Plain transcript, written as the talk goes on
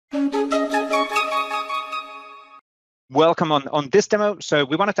Welcome on this demo. So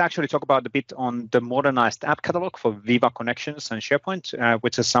we wanted to actually talk about a bit on the modernized app catalog for Viva Connections and SharePoint,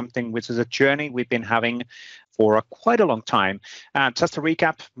 which is a journey we've been having for quite a long time. Just to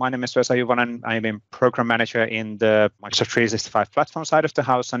recap, my name is Vesa Juvonen. I'm a program manager in the Microsoft 365 platform side of the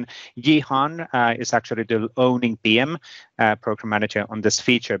house, and Yi Han is actually the owning PM program manager on this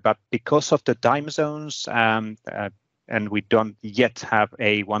feature. But because of the time zones, and we don't yet have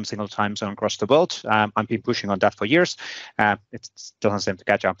one single time zone across the world. I've been pushing on that for years. It doesn't seem to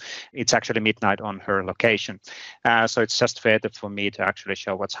catch up. It's actually midnight on her location. So it's just fair for me to actually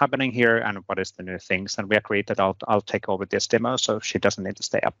show what's happening here and what is the new things. And we agreed that I'll take over this demo so she doesn't need to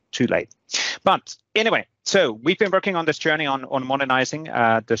stay up too late. But anyway, so we've been working on this journey on modernizing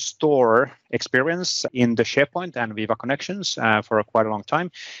the store experience in the SharePoint and Viva Connections for quite a long time.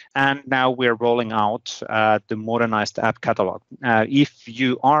 And now we're rolling out the modernized app catalog. If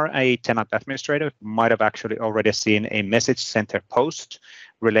you are a tenant administrator, you might have actually already seen a message center post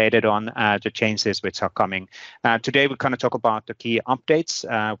related on the changes which are coming. Today, we're going to talk about the key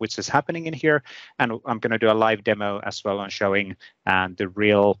updates, which is happening in here. And I'm going to do a live demo as well on showing the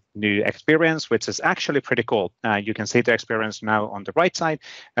real new experience, which is actually pretty cool. You can see the experience now on the right side.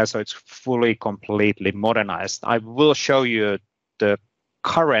 So it's fully, completely modernized. I will show you the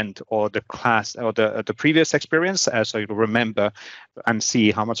current or the class or the previous experience so you remember and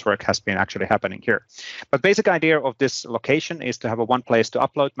see how much work has been actually happening here. But basic idea of this location is to have one place to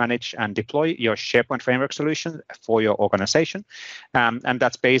upload, manage, and deploy your SharePoint framework solution for your organization. And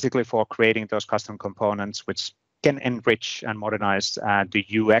that's basically for creating those custom components which can enrich and modernize the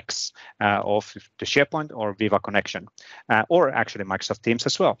UX of the SharePoint or Viva Connection, or actually Microsoft Teams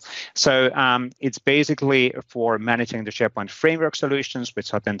as well. So it's basically for managing the SharePoint framework solutions,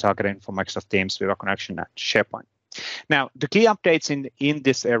 which are then targeting for Microsoft Teams, Viva Connection, and SharePoint. Now, the key updates in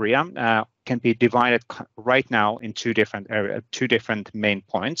this area can be divided right now in two different main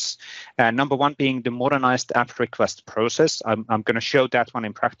points. Number one being the modernized app request process. I'm going to show that one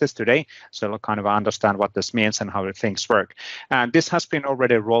in practice today, so you'll kind of understand what this means and how the things work. And this has been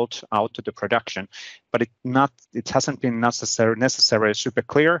already rolled out to the production, but it hasn't been necessarily super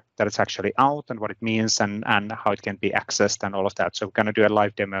clear that it's actually out and what it means and how it can be accessed and all of that. So we're going to do a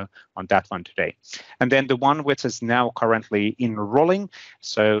live demo on that one today. And then the one which is now currently enrolling,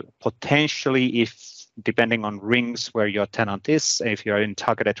 so potentially if depending on rings where your tenant is, if you're in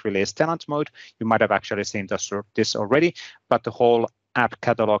targeted release tenant mode, you might have actually seen this already, but the whole app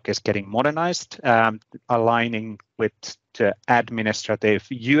catalog is getting modernized, aligning with the administrative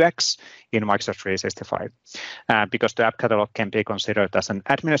UX in Microsoft 365, because the app catalog can be considered as an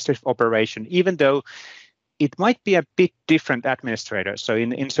administrative operation, even though it might be a bit different administrator. So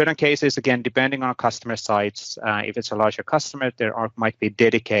in certain cases, again, depending on customer sites, if it's a larger customer, might be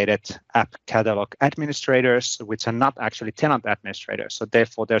dedicated app catalog administrators, which are not actually tenant administrators. So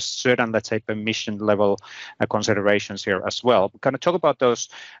therefore, there's certain, let's say, permission level considerations here as well. We're going to talk about those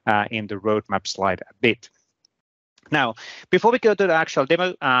in the roadmap slide a bit. Now, before we go to the actual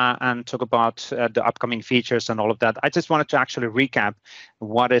demo and talk about the upcoming features and all of that, I just wanted to actually recap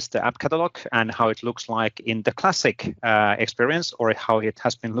what is the app catalog and how it looks like in the classic experience, or how it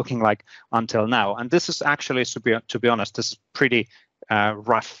has been looking like until now. And this is actually, to be honest, this is pretty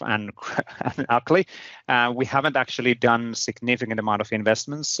rough and ugly. We haven't actually done significant amount of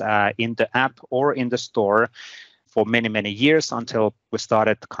investments in the app or in the store for many, many years until we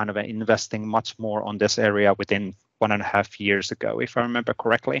started kind of investing much more on this area within 1.5 years ago, if I remember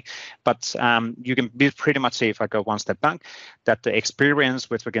correctly. But you can pretty much see, if I go one step back, that the experience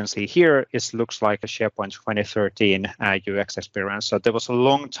which we can see here looks like a SharePoint 2013 UX experience. So there was a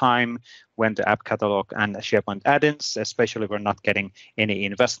long time when the app catalog and the SharePoint add-ins especially were not getting any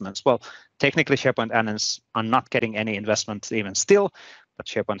investments. Well, technically SharePoint add-ins are not getting any investments even still, but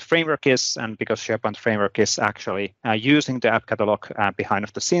SharePoint Framework is, and because SharePoint Framework is actually using the app catalog behind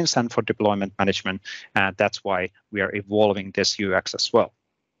the scenes and for deployment management, that's why we are evolving this UX as well.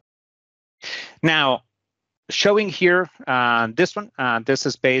 Now, showing here this one, this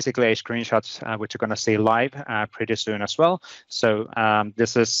is basically a screenshot which you're going to see live pretty soon as well. So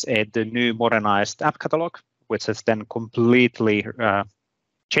this is the new modernized app catalog, which is then completely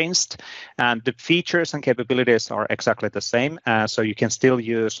changed, and the features and capabilities are exactly the same. So you can still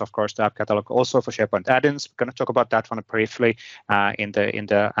use, of course, the app catalog also for SharePoint add-ins. We're going to talk about that one briefly in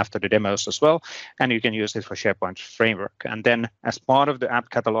the after the demos as well. And you can use it for SharePoint Framework. And then as part of the app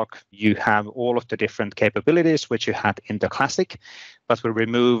catalog, you have all of the different capabilities which you had in the classic, but we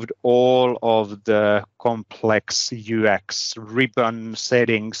removed all of the complex UX, ribbon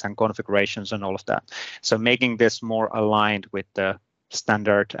settings and configurations and all of that. So making this more aligned with the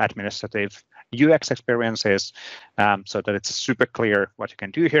standard administrative UX experience is, so that it's super clear what you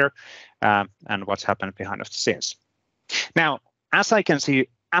can do here and what's happened behind the scenes. Now, as I can see,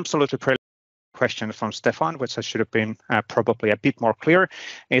 absolutely brilliant question from Stefan, which I should have been probably a bit more clear,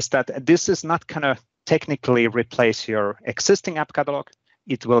 is that this is not going to technically replace your existing app catalog.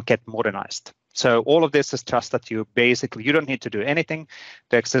 It will get modernized. So all of this is just that you don't need to do anything.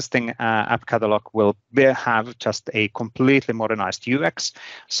 The existing app catalog will have just a completely modernized UX.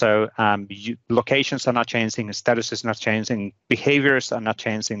 So locations are not changing, status is not changing, behaviors are not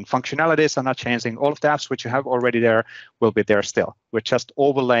changing, functionalities are not changing. All of the apps which you have already there will be there still. We're just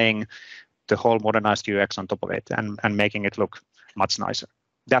overlaying the whole modernized UX on top of it and making it look much nicer.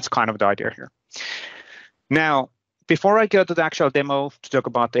 That's kind of the idea here. Now, before I go to the actual demo to talk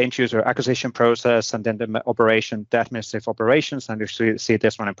about the end user acquisition process and then the operation, the administrative operations, and you see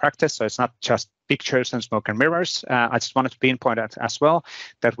this one in practice. So it's not just pictures and smoke and mirrors. I just wanted to pinpoint out as well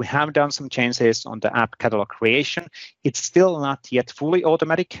that we have done some changes on the app catalog creation. It's still not yet fully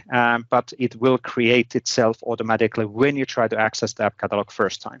automatic, but it will create itself automatically when you try to access the app catalog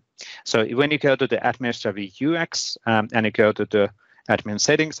first time. So when you go to the administrative UX and you go to the admin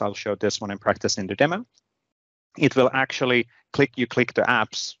settings, I'll show this one in practice in the demo. It will actually click the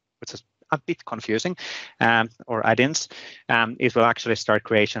apps, which is a bit confusing, or add-ins. It will actually start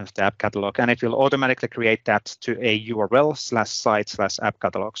creation of the app catalog, and it will automatically create that to a URL/site/app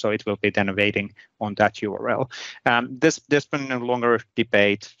catalog. So it will be then waiting on that URL. There's been no longer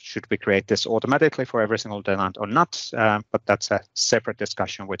debate, should we create this automatically for every single tenant or not? But that's a separate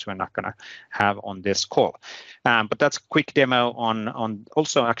discussion, which we're not going to have on this call. But that's a quick demo on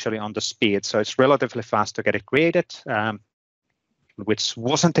also actually on the speed. So it's relatively fast to get it created, which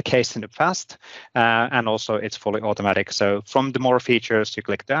wasn't the case in the past, and also it's fully automatic. So from the more features, you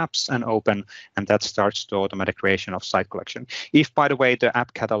click the apps and open, and that starts the automatic creation of site collection. If, by the way, the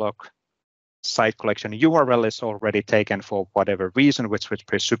app catalog site collection URL is already taken for whatever reason, which would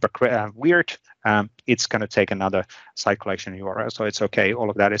be super weird, it's going to take another site collection URL. So it's okay. All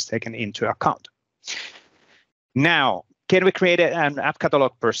of that is taken into account. Now, can we create an app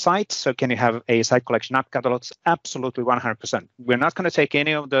catalog per site? So can you have a site collection app catalog? Absolutely 100%. We're not going to take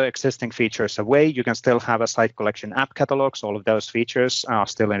any of the existing features away. You can still have a site collection app catalogs. All of those features are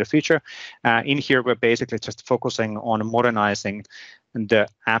still in the future. In here, we're basically just focusing on modernizing the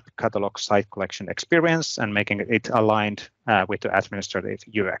app catalog site collection experience and making it aligned with the administrative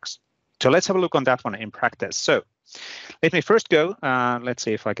UX. So let's have a look on that one in practice. So let me first go, let's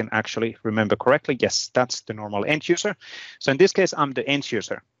see if I can actually remember correctly. Yes, that's the normal end user. So in this case, I'm the end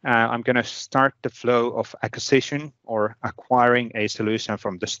user. I'm going to start the flow of acquisition or acquiring a solution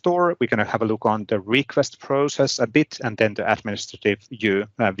from the store. We're going to have a look on the request process a bit and then the administrative view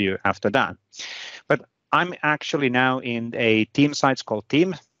after that. But I'm actually now in a team site called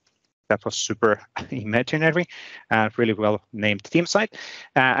Team. That was super imaginary, really well named team site.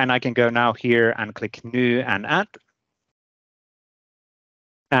 And I can go now here and click New and Add.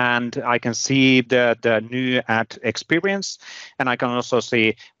 And I can see the new add experience. And I can also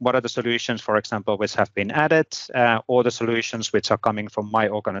see what are the solutions, for example, which have been added, or the solutions which are coming from my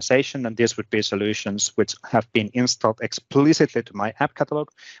organization. And this would be solutions which have been installed explicitly to my app catalog,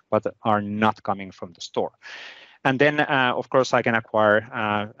 but are not coming from the store. And then, of course, I can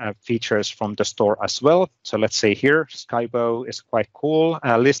acquire features from the store as well. So let's say here, Skybow is quite cool.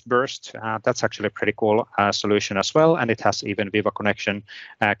 List Burst, that's actually a pretty cool solution as well. And it has even Viva Connection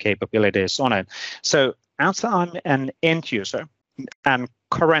capabilities on it. So as I'm an end user, and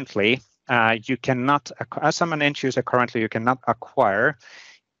currently, you cannot, as I'm an end user, currently, you cannot acquire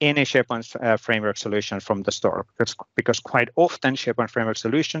any SharePoint framework solution from the store, because quite often SharePoint framework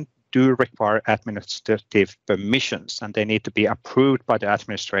solutions do require administrative permissions, and they need to be approved by the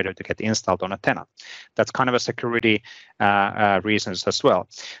administrator to get installed on a tenant. That's kind of a security reasons as well.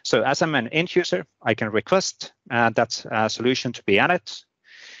 So as I'm an end user, I can request that solution to be added,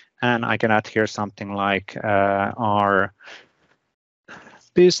 and I can add here something like our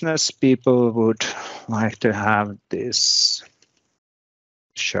business people would like to have this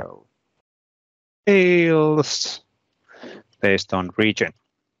show sales based on region.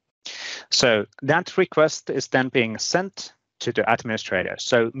 So that request is then being sent to the administrator.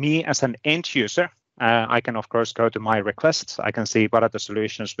 So me as an end user, I can of course go to my requests. I can see what are the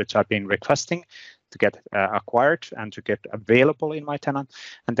solutions which I've been requesting to get acquired and to get available in my tenant.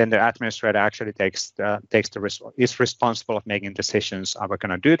 And then the administrator actually is responsible of making decisions. Are we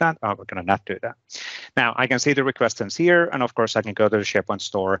going to do that? Are we going to not do that? Now I can see the requests here, and of course I can go to the SharePoint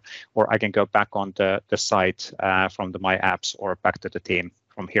store, or I can go back on the site from my apps, or back to the team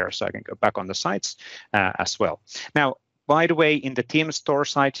from here. So I can go back on the sites as well. Now, By the way, in the team store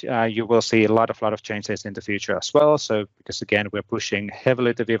side, you will see a lot of changes in the future as well. So because again, we're pushing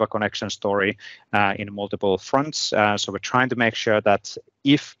heavily the Viva Connection story in multiple fronts. So we're trying to make sure that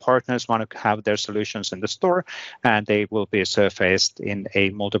if partners want to have their solutions in the store, and they will be surfaced in a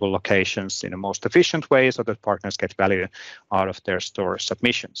multiple locations in a most efficient way, so that partners get value out of their store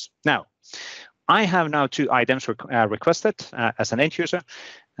submissions. Now, I have now 2 items requested as an end user,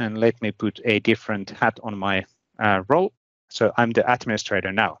 and let me put a different hat on my role. So I'm the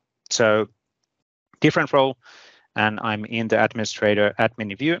administrator now. So different role, and I'm in the administrator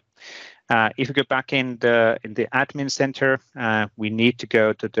admin view. If you go back in the admin center, we need to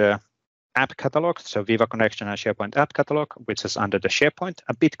go to the app catalog, so Viva Connection and SharePoint App Catalog, which is under the SharePoint.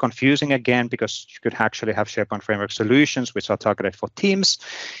 A bit confusing again, because you could actually have SharePoint Framework solutions which are targeted for teams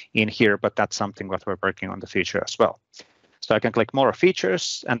in here, but that's something that we're working on the future as well. So I can click more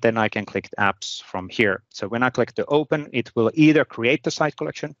features, and then I can click apps from here. So when I click the open, it will either create the site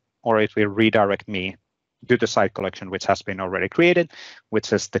collection, or it will redirect me to the site collection which has been already created,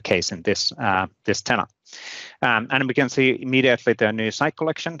 which is the case in this tenant. And we can see immediately the new site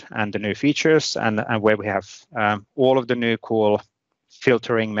collection and the new features, and where we have all of the new cool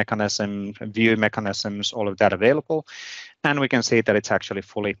filtering mechanism, view mechanisms, all of that available. And we can see that it's actually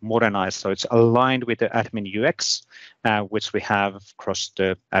fully modernized. So it's aligned with the admin UX, which we have across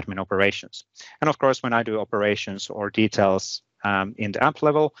the admin operations. And of course, when I do operations or details in the app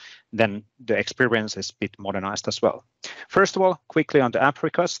level, then the experience is a bit modernized as well. First of all, quickly on the app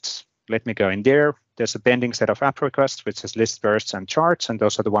requests, let me go in there. There's a pending set of app requests, which is list bursts and charts, and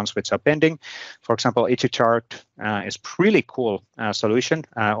those are the ones which are pending. For example, Itchy Chart is really cool solution,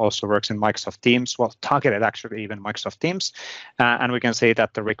 also works in Microsoft Teams, well, targeted actually even Microsoft Teams. And we can see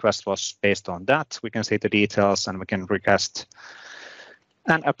that the request was based on that. We can see the details, and we can request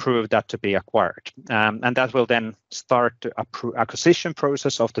and approve that to be acquired. And that will then start the acquisition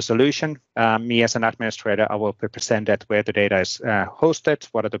process of the solution. Me as an administrator, I will be presented where the data is hosted,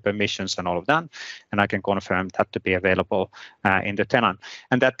 what are the permissions and all of that, and I can confirm that to be available in the tenant.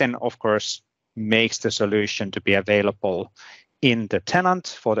 And that then, of course, makes the solution to be available in the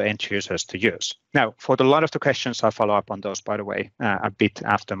tenant for the end users to use. Now, for a lot of the questions, I follow up on those, by the way, a bit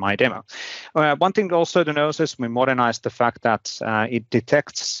after my demo. One thing also to notice is we modernized the fact that it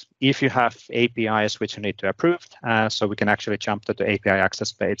detects if you have APIs which you need to approve, so we can actually jump to the API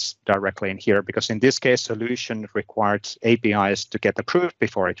access page directly in here, because in this case, solution requires APIs to get approved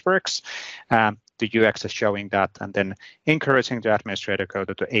before it works. The UX is showing that, and then encouraging the administrator to go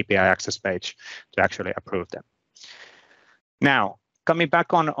to the API access page to actually approve them. Now, coming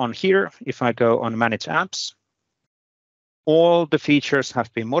back on here, if I go on Manage Apps, all the features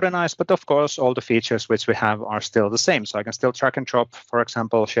have been modernized, but of course, all the features which we have are still the same. So I can still drag and drop, for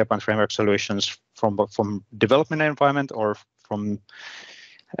example, SharePoint Framework solutions from development environment or from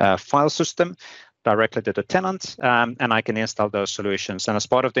file system directly to the tenant, and I can install those solutions. And as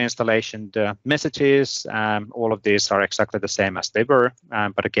part of the installation, the messages, all of these are exactly the same as they were,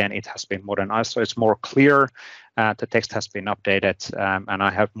 but again, it has been modernized, so it's more clear. The text has been updated, and I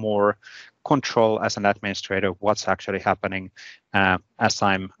have more control as an administrator what's actually happening as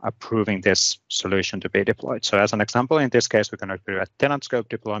I'm approving this solution to be deployed. So as an example, in this case, we're going to do a tenant scope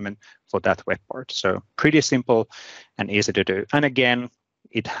deployment for that web part. So pretty simple and easy to do. And again,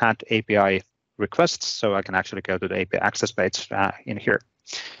 it had API requests, so I can actually go to the API access page in here.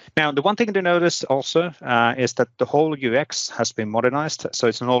 Now, the one thing to notice also is that the whole UX has been modernized, so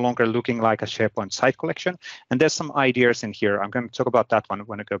it's no longer looking like a SharePoint site collection. And there's some ideas in here. I'm going to talk about that one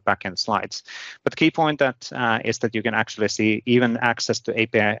when I go back in slides. But the key point that is that you can actually see even access to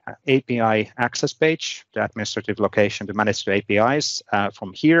API access page, the administrative location to manage the APIs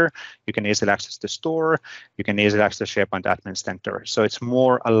from here. You can easily access the store. You can easily access SharePoint Admin Center. So it's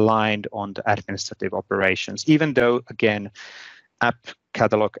more aligned on the administrative operations, even though, again, App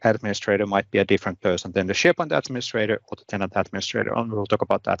Catalog administrator might be a different person than the SharePoint administrator or the tenant administrator, and we'll talk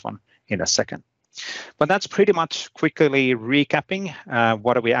about that one in a second. But that's pretty much quickly recapping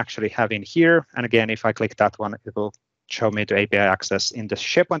what do we actually have in here. And again, if I click that one, it will show me the API access in the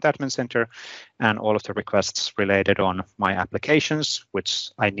SharePoint Admin Center and all of the requests related on my applications,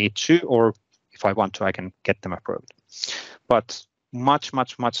 which I need to, or if I want to, I can get them approved. But much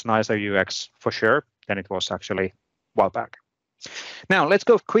nicer UX for sure than it was actually a while back. Now, let's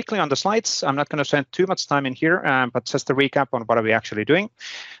go quickly on the slides. I'm not going to spend too much time in here, but just a recap on what are we actually doing.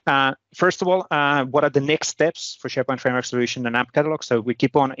 first of all, what are the next steps for SharePoint Framework Solution and App Catalog? So we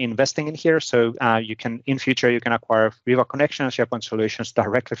keep on investing in here. So you can, in future, you can acquire Viva Connections and SharePoint solutions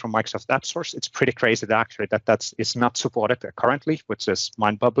directly from Microsoft App Source. It's pretty crazy that actually that is not supported currently, which is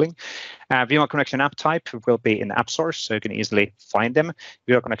mind-boggling. Viva Connection app type will be in App Source, so you can easily find them.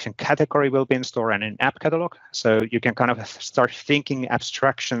 Viva Connection category will be in Store and in App Catalog. So you can kind of start thinking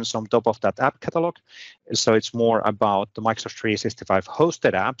abstractions on top of that App Catalog. So it's more about the Microsoft 365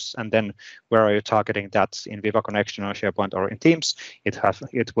 hosted apps, and then where are you targeting that in Viva Connection or SharePoint or in Teams,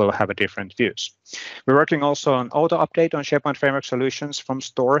 it will have a different views. We're working also on auto update on SharePoint Framework Solutions from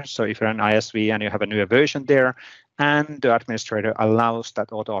Store. So if you're an ISV and you have a newer version there, and the administrator allows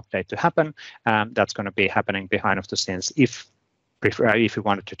that auto update to happen, that's going to be happening behind the scenes if you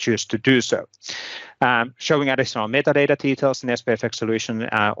wanted to choose to do so. Showing additional metadata details in SPFx solution,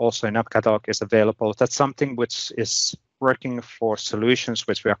 also in App Catalog is available. That's something which is working for solutions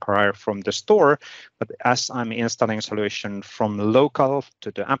which we acquire from the store, but as I'm installing a solution from local to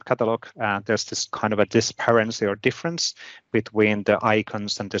the App Catalog, there's this kind of a disparity or difference between the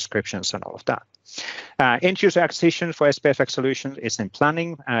icons and descriptions and all of that. End user acquisition for SPFx solutions is in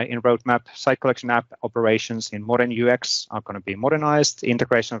planning, in roadmap. Site collection app operations in modern UX are going to be modernized.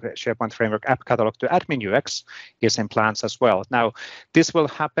 Integration of SharePoint Framework App Catalog to admin UX is in plans as well. Now, this will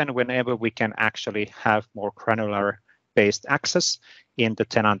happen whenever we can actually have more granular based access in the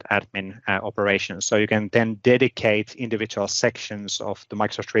tenant admin operations. So you can then dedicate individual sections of the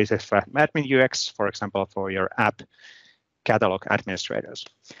Microsoft 365 admin UX, for example, for your app catalog administrators.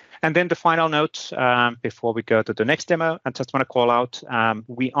 And then the final note before we go to the next demo, I just want to call out,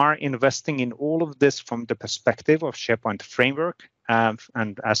 we are investing in all of this from the perspective of SharePoint Framework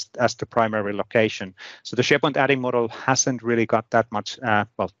and as the primary location. So the SharePoint adding model hasn't really got that much,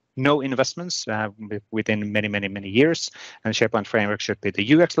 no investments within many years, and SharePoint Framework should be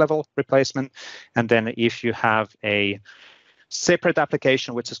the UX level replacement. And then if you have a separate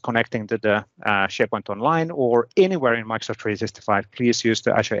application which is connecting to the SharePoint Online or anywhere in Microsoft 365, please use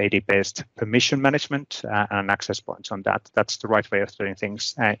the Azure AD-based permission management and access points on that. That's the right way of doing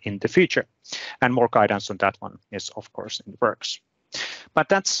things in the future. And more guidance on that one is, of course, in the works. But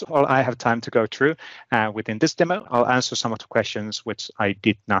that's all I have time to go through within this demo. I'll answer some of the questions which I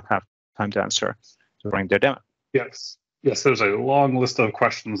did not have time to answer during the demo. Yes, there's a long list of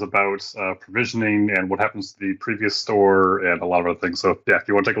questions about provisioning and what happens to the previous store and a lot of other things. So yeah, if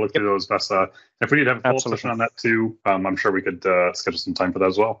you want to take a look through those, Vesa, if we need to have a follow-up session on that too, I'm sure we could schedule some time for that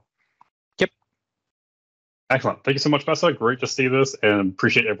as well. Yep. Excellent. Thank you so much, Vesa. Great to see this, and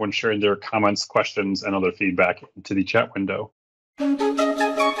appreciate everyone sharing their comments, questions, and other feedback into the chat window.